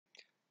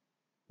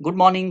Good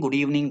morning, good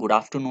evening, good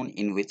afternoon,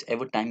 in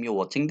whichever time you're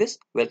watching this.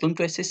 Welcome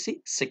to SSC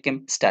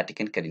Sikkim Static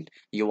and Current,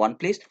 your one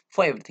place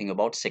for everything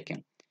about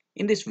Sikkim.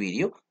 In this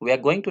video, we are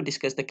going to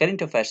discuss the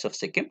current affairs of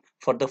Sikkim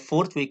for the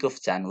fourth week of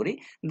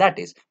January, that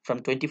is from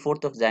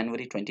 24th of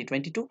January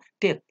 2022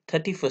 till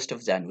 31st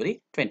of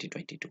January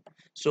 2022.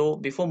 So,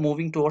 before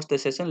moving towards the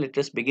session, let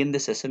us begin the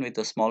session with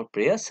a small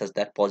prayer such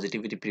that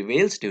positivity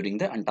prevails during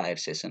the entire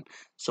session.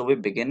 So, we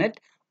begin it.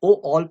 O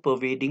all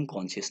pervading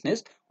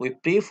consciousness, we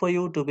pray for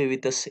you to be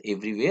with us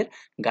everywhere,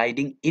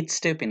 guiding each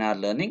step in our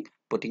learning,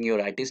 putting your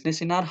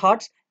righteousness in our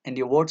hearts and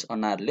your words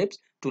on our lips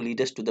to lead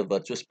us to the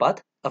virtuous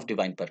path of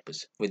divine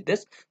purpose. With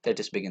this, let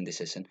us begin the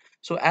session.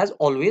 So as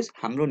always,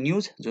 हाम्रो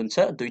news जुन छ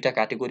दुईटा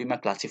क्याटेगोरीमा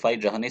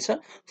classified रहनेछ.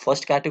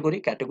 First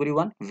category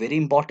 1 very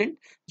important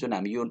जुन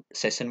हामी यो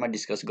सेसनमा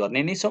discuss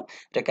गर्ने नै छौं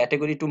र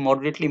क्याटेगोरी 2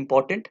 मोडरेटली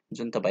इम्पोर्टेन्ट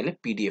जुन तपाईले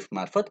पीडीएफ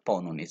मार्फत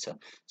पाउनुहुनेछ.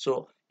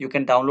 So you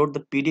can download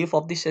the PDF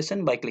of this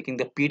session by clicking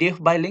the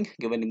PDF by link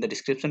given in the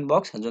description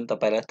box जुन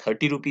तपाईलाई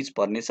 30 रुपीज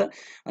पर्नेछ.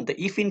 अन्त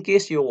if in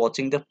case you are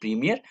watching the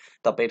premiere,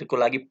 तपाईहरुको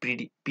लागि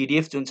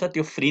PDF जुन छ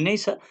त्यो फ्री नै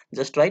छ.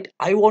 Just write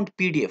I want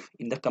PDF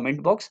in the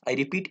comment box. I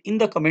repeat, in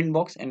the comment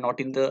box and not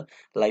in the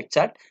live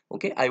chat.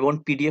 Okay, I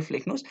want PDF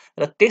लेख्नुस्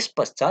र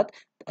त्यसपश्चात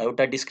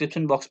एउटा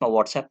डिस्क्रिप्सन बक्समा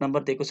WhatsApp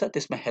नम्बर दिएको छ,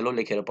 त्यसमा हेलो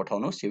लेखेर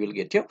पठाउनुस्. You will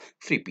get your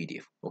free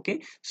PDF.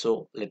 Okay,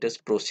 so let us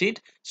proceed.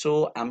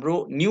 So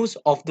हाम्रो news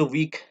of the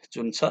week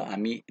जुन छ,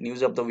 हामी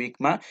न्यूज अफ द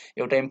वीकमा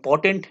एउटा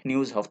इम्पोर्टेन्ट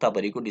न्यूज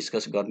हफ्ताभरिको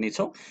डिस्कस गर्ने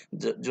छौं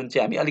जुन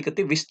चाहिँ हामी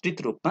अलिकति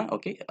विस्तृत रूपमा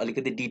ओके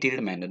अलिकति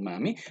डिटेल्ड म्यानरमा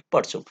हामी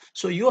पढ्छौं.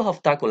 सो यो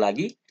हफ्ताको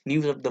लागि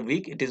news of the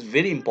week it is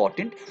very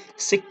important.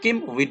 Sikkim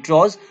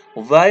विथड्रज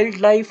wild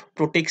life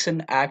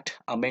protection act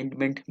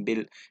amendment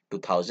bill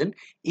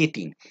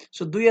 2018.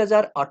 So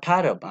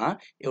 2018 मा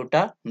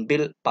एउटा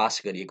बिल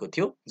पास गरिएको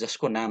थियो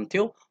जसको नाम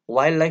थियो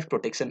wild life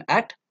protection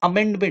act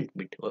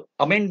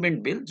amendment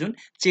bill जुन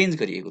चेन्ज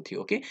गरिएको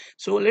थियो. Okay,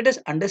 so let us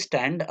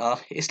understand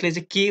यसले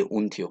चाहिँ के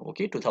हुन्थ्यो.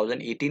 ओके,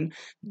 2018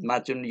 मा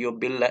जुन यो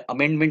बिललाई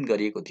अमेन्डमेन्ट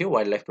गरिएको थियो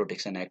वाइल्ड लाइफ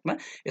प्रोटेक्सन एक्टमा,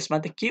 यसमा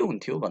चाहिँ के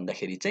हुन्थ्यो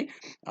भन्दाखेरि चाहिँ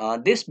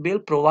this bill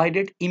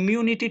provided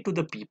immunity to the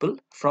people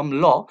from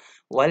ल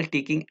while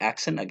taking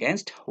action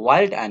against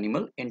wild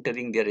animal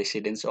entering their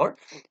residence or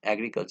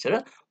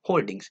agricultural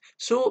holdings.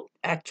 So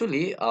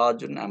actually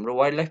जुन हाम्रो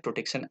वाइल्ड लाइफ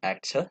प्रोटेक्सन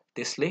एक्ट छ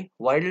त्यसले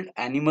वाइल्ड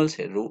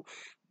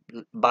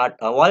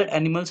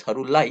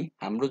एनिमल्सहरूलाई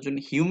हाम्रो जुन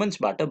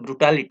ह्युमन्सबाट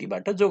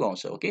ब्रुटालिटीबाट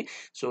जोगाउँछ. ओके,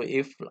 सो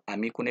इफ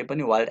हामी कुनै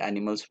पनि वाइल्ड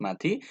एनिमल्स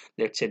माथि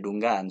लेट्स से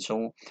ढुङ्गा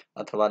हान्छौं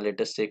अथवा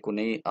लेट्स से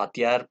कुनै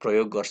हतियार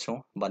प्रयोग गर्छौं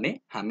भने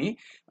हामी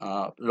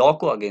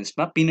लको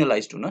अगेन्स्टमा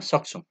पिनलाइज्ड हुन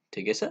सक्छौं.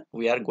 ठिकै छ,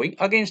 we are going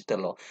against the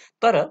law.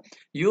 तर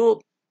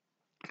यो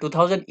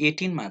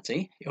 2018 मा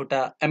चाहिँ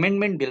एउटा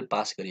अमेन्डमेन्ट बिल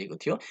पास गरिएको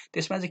थियो.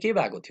 त्यसमा चाहिँ के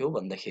भएको थियो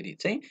भन्दाखेरि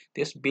चाहिँ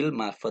त्यस बिल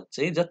मार्फत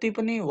चाहिँ जति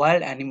पनि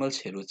वाइल्ड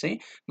एनिमल्सहरू चाहिँ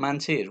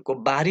मान्छेहरूको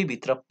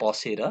बारीभित्र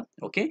पसेर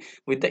okay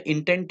with the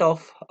intent of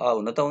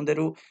हुन त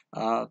उनीहरू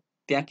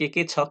त्यहाँ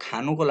के छ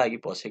खानुको लागि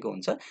पसेको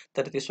हुन्छ,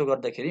 तर त्यसो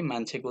गर्दाखेरि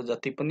मान्छेको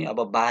जति पनि अब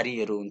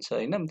बारीहरू हुन्छ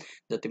हैन,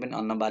 जति पनि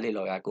अन्नबाली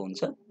लगाएको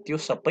हुन्छ त्यो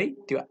सबै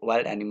त्यो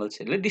वाइल्ड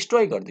एनिमल्सहरूले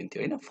डिस्ट्रोय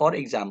गरिदिन्थ्यो हैन. फर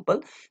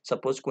एक्जाम्पल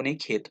सपोज कुनै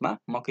खेतमा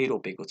मकै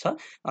रोपेको छ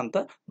अन्त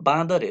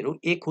बाँदरहरू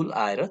एक हुल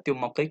आएर त्यो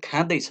मकै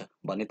खाँदैछ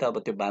भने त अब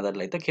त्यो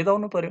बाँदरलाई त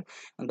खेदाउनु पर्यो.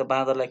 अन्त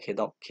बाँदरलाई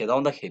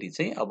खेदाउँदाखेरि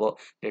चाहिँ अब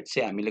लेट्स से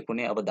हामीले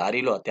कुनै अब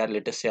धारिलो हतियार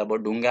लेट्स से अब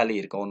ढुङ्गाले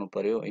हिर्काउनु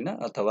पर्यो हैन,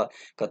 अथवा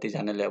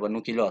कतिजनाले अब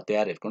नुकिलो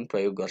हतियारहरूको पनि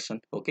प्रयोग गर्छन्.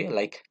 ओके,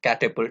 लाइक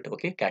क्याटेपल्ट,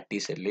 ओके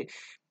क्याटिसहरूले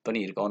पनि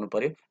हिर्काउनु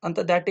पर्यो. अन्त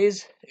द्याट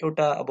इज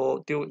एउटा अब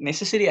त्यो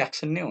नेसेसरी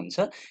एक्सन नै हुन्छ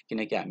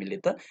किनकि हामीले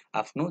त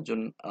आफ्नो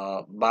जुन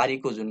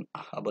बारीको जुन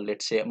अब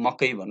लेट्स से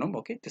मकै भनौं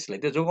ओके त्यसलाई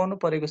त जोगाउनु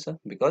परेको छ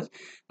बिकज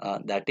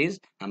द्याट इज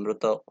हाम्रो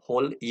त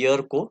होल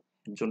इयरको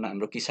जुन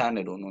हाम्रो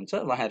किसानहरू हुनुहुन्छ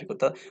उहाँहरूको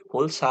त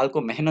होल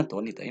सालको मेहनत हो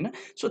नि त हैन.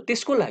 सो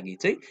त्यसको लागि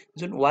चाहिँ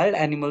जुन वाइल्ड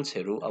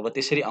एनिमल्सहरू अब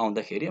त्यसरी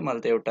आउँदाखेरि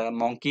मैले त एउटा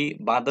मंकी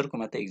बाँदरको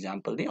मात्र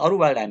एक्जाम्पल दिएँ, अरू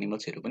वाइल्ड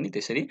एनिमल्सहरू पनि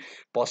त्यसरी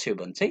पस्यो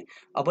भने चाहिँ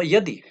अब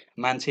यदि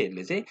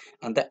मान्छेहरूले चाहिँ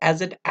अन्त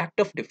as an act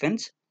of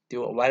defence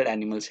त्यो वाइल्ड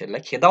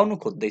एनिमल्सहरूलाई खेदाउनु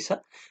खोज्दैछ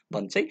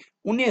भने चाहिँ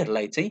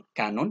उनीहरूलाई चाहिँ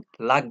कानुन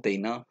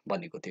लाग्दैन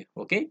भनेको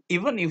थियो. Okay,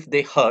 even if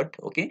they hurt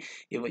okay,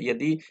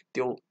 यदि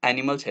त्यो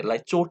एनिमल्सहरूलाई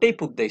चोटै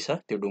पुग्दैछ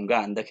त्यो ढुङ्गा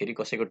हान्दाखेरि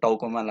कसैको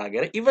टाउकोमा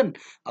लागेर, इभन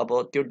अब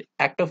त्यो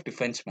एक्ट अफ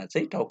डिफेन्समा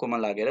चाहिँ टाउकोमा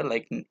लागेर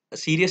लाइक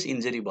सिरियस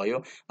इन्जरी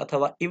भयो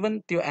अथवा इभन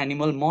त्यो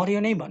एनिमल मर्यो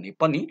नै भने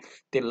पनि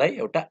त्यसलाई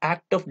एउटा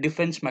एक्ट अफ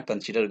डिफेन्समा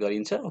कन्सिडर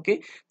गरिन्छ. ओके,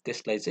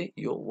 त्यसलाई चाहिँ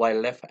यो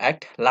वाइल्ड लाइफ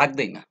एक्ट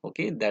लाग्दैन.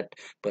 Okay, that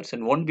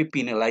person won't be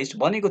पिनलाइज्ड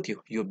भनेको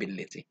थियो यो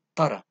बिलले चाहिँ.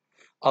 तर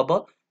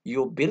अब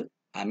यो बिल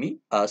हामी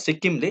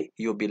सिक्किमले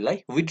यो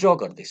बिललाई विथड्र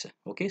गर्दैछ.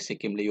 ओके,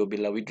 सिक्किमले यो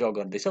बिललाई विथड्र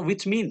गर्दैछ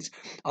विच मिन्स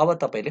अब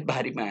तपाईले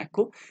बारीमा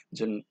आएको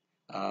जुन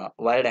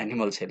वाइल्ड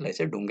एनिमल्सहरूलाई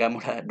चाहिँ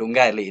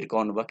ढुङ्गाहरूले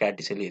हिर्काउनु भयो,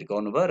 क्याटिसहरूले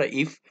हिर्काउनु भयो र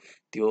इफ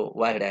त्यो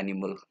वाइल्ड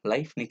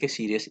एनिमललाई निकै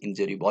सिरियस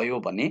इन्जरी भयो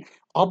भने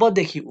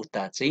अबदेखि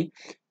उता चाहिँ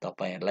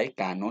तपाईहरुलाई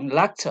कानुन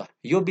लाग्छ.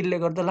 यो बिलले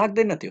गर्दा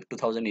लाग्दैन थियो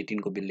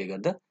 2018 को बिलले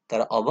गर्दा, तर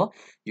अब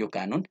यो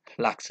कानुन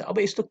लाग्छ. अब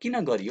यस्तो किन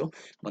गरियो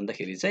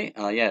भन्दाखेरि चाहिँ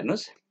यहाँ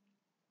हेर्नुस्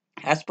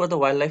As per the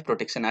Wildlife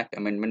Protection Act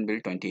Amendment Bill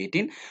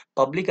 2018,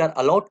 public are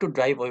allowed to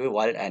drive away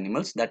wild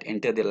animals that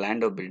enter their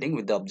land or building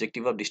with the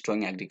objective of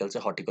destroying agriculture,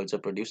 horticulture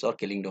produce or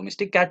killing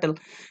domestic cattle.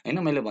 हैन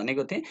मैले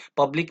भनेको थिएँ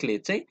पब्लिकले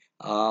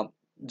चाहिँ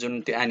जुन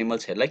त्यो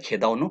एनिमल्सहरूलाई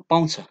खेदाउनु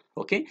पाउँछ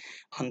okay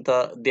अन्त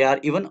they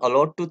are even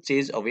allowed to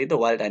chase away the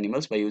wild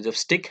animals by use of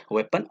stick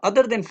weapon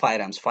other than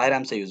fire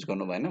arms चाहिँ युज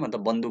गर्नु भएन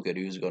मतलब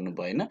बन्दुकहरू युज गर्नु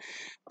भएन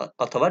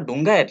अथवा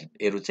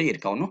ढुङ्गाहरू चाहिँ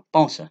हिर्काउनु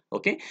पाउँछ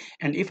okay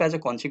and if as a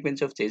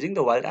consequence of chasing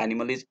the wild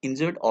animal is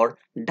injured or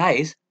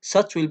dies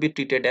such will be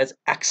treated as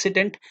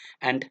accident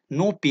and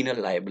no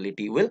penal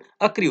liability will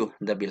accrue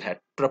the bill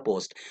had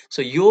proposed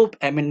so यो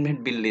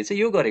amendment bill ले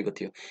चाहिँ यो गरेको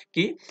थियो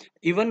कि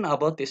even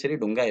अब त्यसरी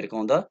ढुङ्गा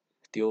हिर्काउँदा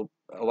त्यो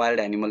वाइल्ड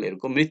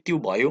एनिमलहरूको मृत्यु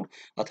भयो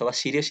अथवा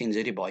सिरियस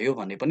इन्जरी भयो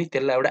भने पनि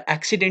त्यसलाई एउटा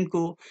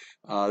एक्सिडेन्टको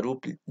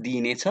रूप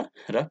दिइनेछ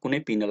र कुनै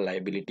पिनल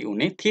लायबिलिटी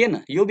हुने थिएन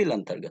यो बिल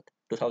अन्तर्गत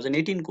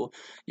 2018 को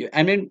यो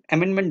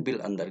एमेन्डमेन्ट बिल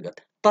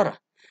अन्तर्गत तर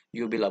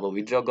यो बिल अब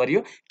विथड्र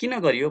गरियो किन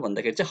गरियो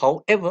भन्दाखेरि चाहिँ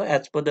however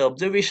as per the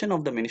observation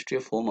of the ministry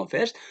of home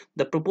affairs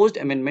the proposed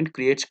amendment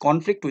creates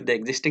conflict with the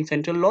existing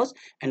central laws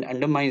and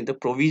अन्डरमाइन्स the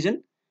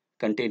provision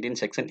contained in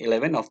section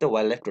 11 of the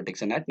Wildlife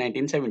Protection Act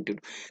 1972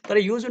 तर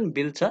यो जुन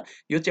bill छ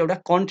यो चाहिँ एउटा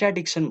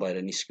contradiction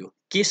भएर निस्क्यो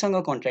केसँग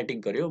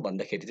contradict गर्यो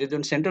भन्दाखेरि चाहिँ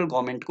जुन central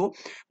गभर्नमेन्टको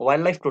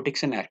wild life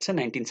protection act छ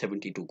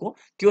 1972 को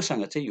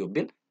त्योसँग चाहिँ यो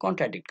बिल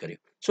कन्ट्राडिक्ट गर्यो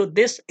so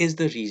this is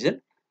the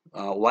reason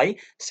why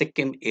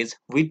Sikkim is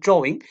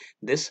withdrawing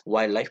this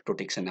Wildlife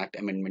Protection Act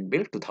Amendment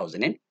Bill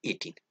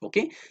 2018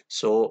 okay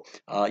so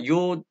यो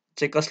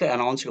चाहिँ कसले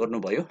अनाउन्स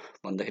गर्नुभयो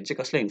भन्दाखेरि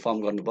चाहिँ कसले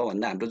इन्फर्म गर्नुभयो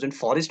भन्दा हाम्रो जुन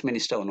फरेस्ट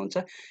मिनिस्टर हुनुहुन्छ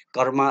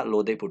कर्मा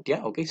लोधे भुटिया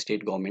ओके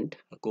स्टेट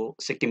गभर्नमेन्टको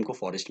सिक्किमको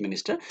फरेस्ट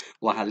मिनिस्टर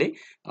उहाँले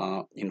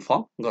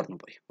इन्फर्म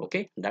गर्नुभयो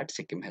okay that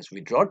Sikkim has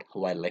विथड्रॉड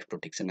wild life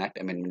protection act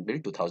amendment bill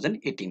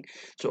 2018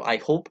 so I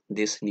hope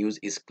this news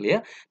is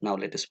clear now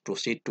let us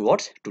proceed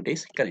towards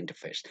today's current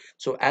affairs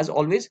so as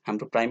always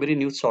हाम्रो primary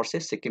news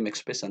sources Sikkim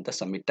express अन्त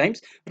summit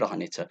times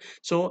रहनेछ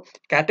so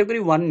category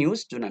 1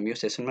 news जुन हामी यो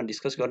सेसनमा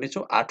discuss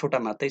गर्नेछौँ 8 वटा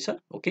मात्रै छ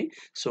okay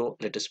so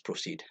let us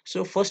proceed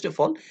so first of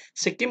all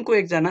Sikkim को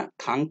एकजना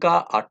थाङ्का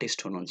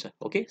आर्टिस्ट हुनुहुन्छ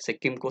ओके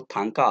सिक्किम को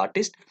थाङ्का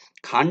artist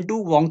खान्डु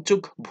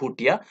Wangchuck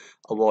Bhutia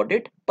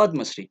awarded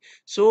Padmashri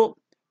so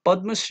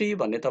Padmashri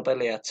भन्ने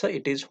तपाईलाई याद छ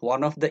it is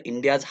one of the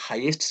India's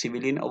highest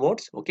civilian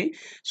awards okay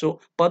so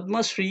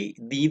Padmashri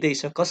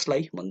दिइदैछ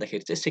कसलाई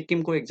भन्दाखेरि चाहिँ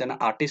सिक्किमको एकजना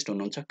आर्टिस्ट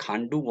हुनुहुन्छ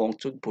खान्डु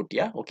वाङचुक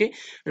भुटिया ओके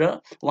र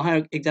उहाँ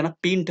एकजना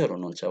पेन्टर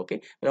हुनुहुन्छ ओके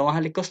र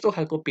उहाँले कस्तो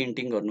खालको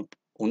पेन्टिङ गर्नु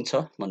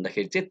हुन्छ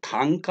भन्दाखेरि चाहिँ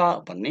थाङ्का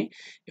भन्ने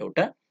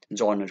एउटा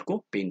जनरको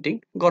पेन्टिङ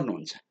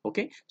गर्नुहुन्छ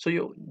ओके सो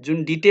यो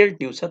जुन डिटेल्ड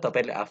न्यूज छ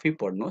तपाईले आफै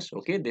पढ्नुहोस्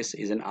okay this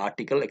is an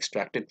article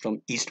extracted from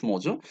east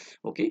mojo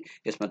okay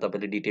यसमा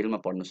तपाईले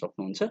डिटेलमा पढ्न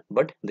सक्नुहुन्छ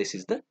but this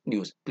is the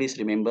news please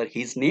remember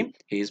his name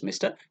he is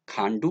mister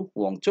खान्डु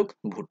Wangchuck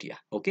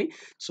Bhutia okay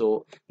so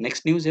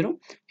next news हेरौँ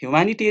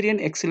ह्युमानिटेरियन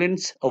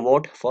एक्सलेन्स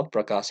अवार्ड फर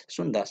प्रकाश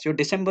सुन्दास यो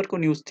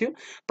डिसेम्बरको न्यूज थियो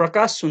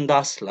प्रकाश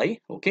सुन्दासलाई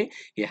okay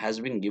he has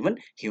been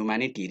given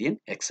ह्युमानिटेरियन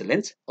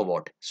excellence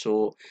award so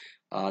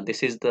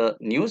this is the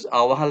news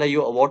उहाँलाई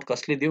यो award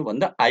कसले दियो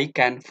भन्दा I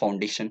can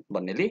foundation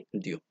भन्नेले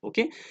दियो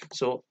okay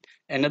so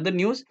another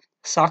news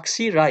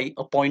Sakshi Rai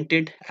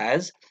appointed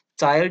as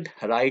child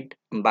right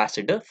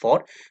ambassador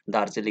for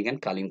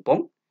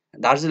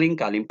Darjeeling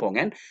Kalimpong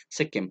and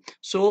Sikkim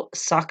so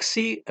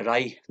साक्षी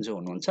राई जो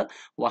हुनुहुन्छ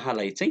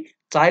उहाँलाई चाहिँ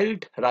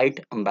child right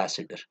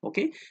ambassador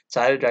okay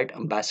child right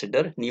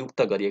ambassador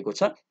नियुक्त गरिएको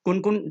छ कुन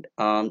कुन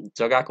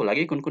जग्गाको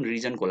लागि कुन कुन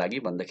रिजनको लागि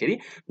भन्दाखेरि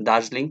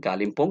दार्जिलिङ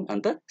कालिम्पोङ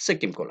अन्त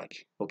सिक्किमको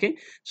लागि okay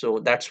so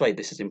that's why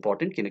this is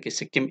important किनकि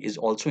Sikkim is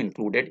also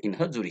included in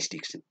her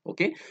जुरिस्डिक्सन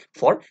okay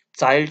for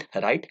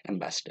child right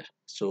ambassador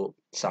so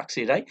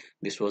Sakshi Rai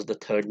this was the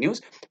third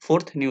news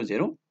fourth news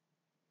हेरौँ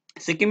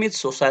Sikkim is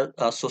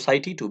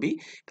society to be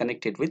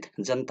connected with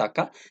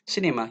जनताका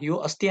cinema यो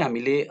अस्ति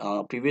हामीले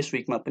previous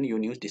विकमा पनि यो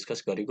news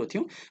discuss गरेको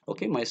थियौँ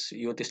ओके म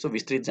यो त्यस्तो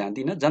विस्तृत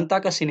जान्दिनँ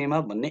जनताका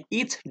सिनेमा भन्ने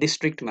इच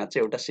डिस्ट्रिक्टमा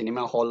चाहिँ एउटा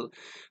सिनेमा हल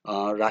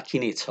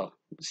राखिने छ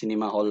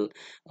सिनेमा हल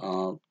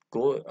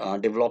को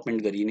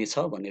डेभलपमेन्ट गरिनेछ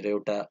भनेर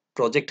एउटा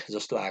प्रोजेक्ट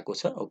जस्तो आएको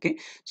छ ओके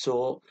सो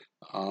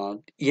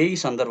यही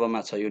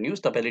सन्दर्भमा छ यो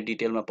न्यूज तपाईले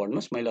डिटेलमा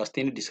पढ्नुहोस् मैले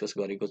अस्ति नै डिस्कस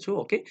गरेको छु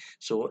ओके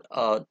सो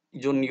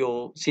जुन यो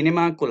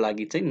सिनेमाको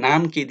लागि चाहिँ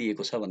नाम के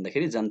दिएको छ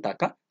भन्दाखेरि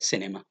जनताका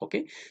cinema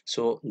okay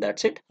so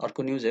that's it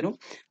अर्को न्यूज हेरौँ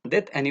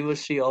death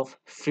anniversary of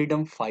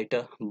freedom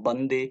fighter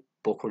बन्दे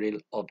पोखरेल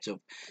अब्जर्भ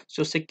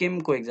सो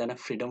सिक्किमको एकजना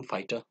फ्रिडम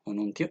फाइटर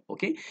हुनुहुन्थ्यो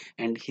okay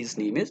and his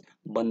name is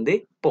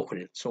बन्दे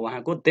पोखरेल सो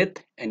उहाँको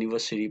डेथ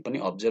एनिभर्सरी पनि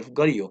अब्जर्भ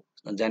गरियो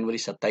जनवरी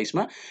 27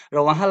 मा र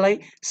उहाँलाई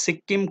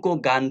सिक्किमको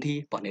गान्धी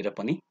भनेर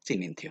पनि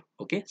चिनिन्थ्यो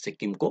ओके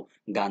सिक्किमको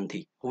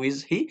गान्धी हु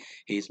इज ही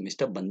इज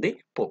मिस्टर बन्दे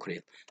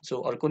पोखरेल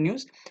सो अर्को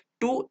news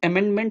 2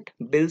 amendment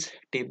bills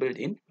tabled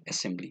in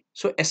assembly.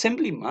 So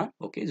assembly मा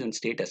ओके जुन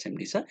स्टेट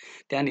असेम्ब्ली छ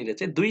त्यहाँनिर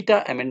चाहिँ दुईटा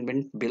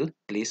अमेन्डमेन्ट बिल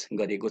प्लेस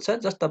गरेको छ।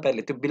 जस्ट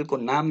तपाईहरुले त्यो बिलको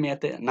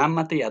नाम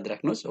मात्रै याद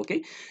राख्नुस् ओके।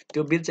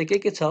 त्यो बिल चाहिँ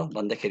के छ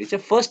भन्दाखेरि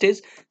चाहिँ first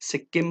is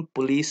Sikkim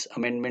police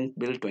amendment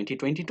bill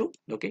 2022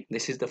 okay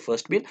this is the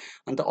first bill.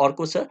 अन्त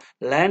अर्को छ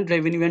land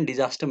revenue and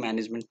disaster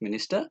management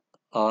minister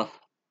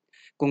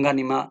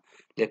कुङ्गानिमा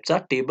Lepcha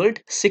tabled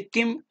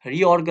Sikkim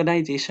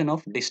रिअर्गनाइजेसन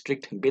of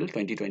district bill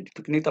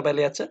 2022 किनकि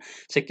तपाईलाई याद छ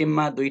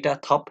सिक्किममा दुईटा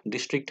थप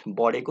डिस्ट्रिक्ट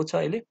बढेको छ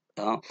अहिले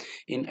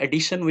इन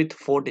एडिसन विथ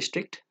 4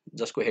 डिस्ट्रिक्ट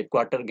जसको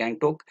हेडक्वार्टर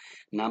गान्तोक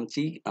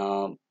नाम्ची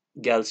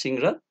ग्याल्सिङ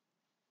र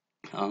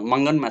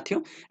मङ्गनमा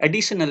थियो।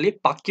 एडिसनल्ली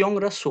पाक्योङ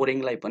र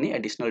सोरेङलाई पनि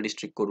एडिसनल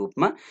डिस्ट्रिक्टको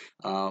रूपमा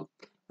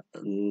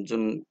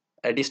जुन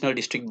एडिसनल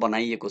डिस्ट्रिक्ट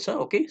बनाइएको छ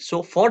okay.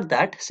 So for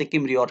that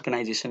Sikkim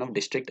रिअर्गनाइजेसन of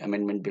district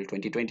amendment bill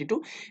 2022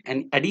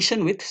 and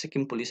Edison with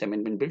Sikkim police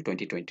amendment bill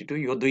 2022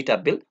 यो दुईटा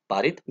बिल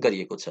पारित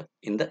गरिएको छ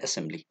in the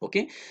assembly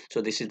okay.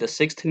 So this is the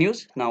sixth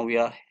news. Now we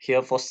are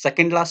here for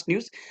second last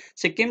news.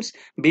 Sikkim's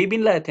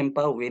बेबिनला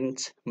एथेम्पा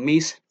wins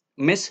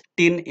miss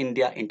tin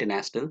India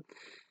international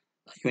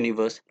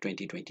universe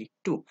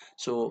 2022।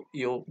 So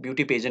यो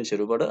beauty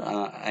पेजेन्ट्सहरूबाट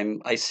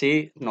I say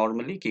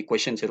normally कि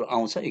क्वेसन्सहरू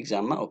आउँछ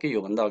इक्जाममा ओके।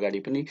 योभन्दा अगाडि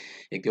पनि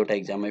एक दुईवटा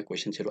इक्जाममा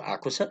क्वेसन्सहरू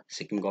आएको छ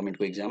सिक्किम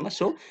गभर्मेन्टको इक्जाममा।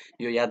 सो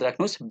यो याद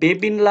राख्नुहोस्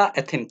बेबिनला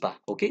एथेम्पा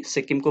ओके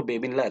सिक्किमको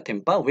बेबिनला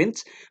एथेम्पा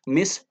wins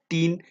miss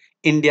tin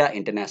India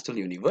International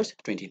Universe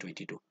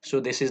 2022.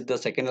 So this is the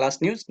second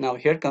last news. Now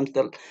here comes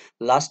the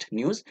last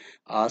news.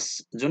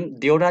 जुन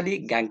देउराली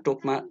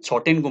गान्तोकमा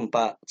छोटेन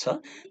गुम्पा छ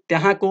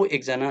त्यहाँको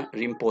एकजना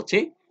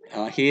Rinpoche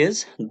he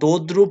is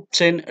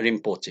दोद्रुपचेन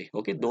Rinpoche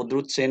okay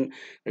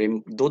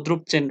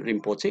दोद्रुपचेन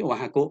Rinpoche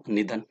उहाँको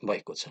निधन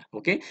भएको छ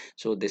okay.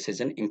 So this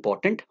is an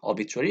important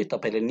अबिचुअरी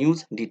तपाईले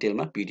न्यूज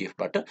डिटेलमा पीडीएफ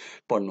बाट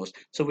पढ्नुहोस्।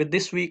 So with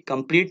this we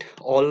complete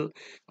all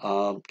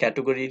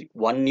category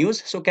 1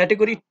 news. So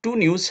category 2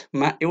 news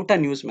मा एउटा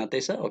न्यूज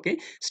मात्रै छ okay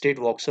state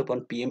workshop on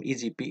PM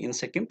इजीपी in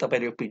Sikkim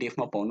तपाईले यो पीडीएफ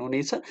मा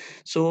पाउनुहुनेछ।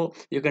 So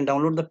you can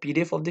download the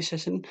PDF of this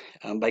session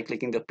by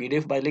clicking the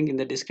PDF by link in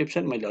the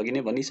description. मैले अघि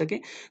नै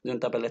भनिसके जुन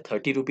तपाईलाई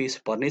 30 रुपीस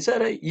पर्नेछ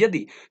र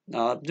यदि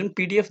जुन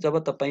पीडीएफ जब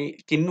तपाई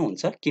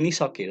किन्नुहुन्छ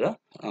किनिसकेर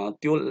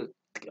त्यो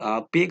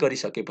पे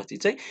गरिसकेपछि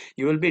चाहिँ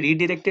you will be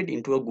redirected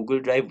into a Google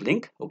drive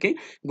link okay.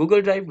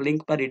 Google drive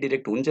लिंकमा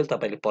redirect हुन्जेल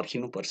तपाईले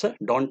पर्खिनुपर्छ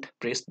don't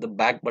press the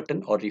back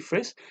button or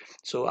refresh.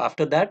 So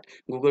after that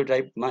Google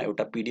ड्राइभमा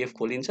एउटा पीडीएफ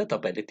खोलिन्छ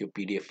तपाईले त्यो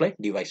पीडीएफलाई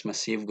डिभाइसमा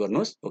सेभ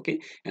गर्नुहोस् okay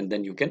and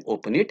then you can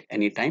open it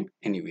any time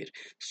anywhere.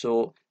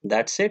 So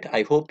that's it.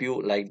 I hope you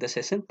like the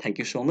session.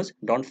 Thank you so much.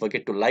 Don't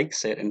forget to like,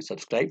 share and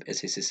subscribe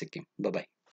SSC Sikkim. Bye bye.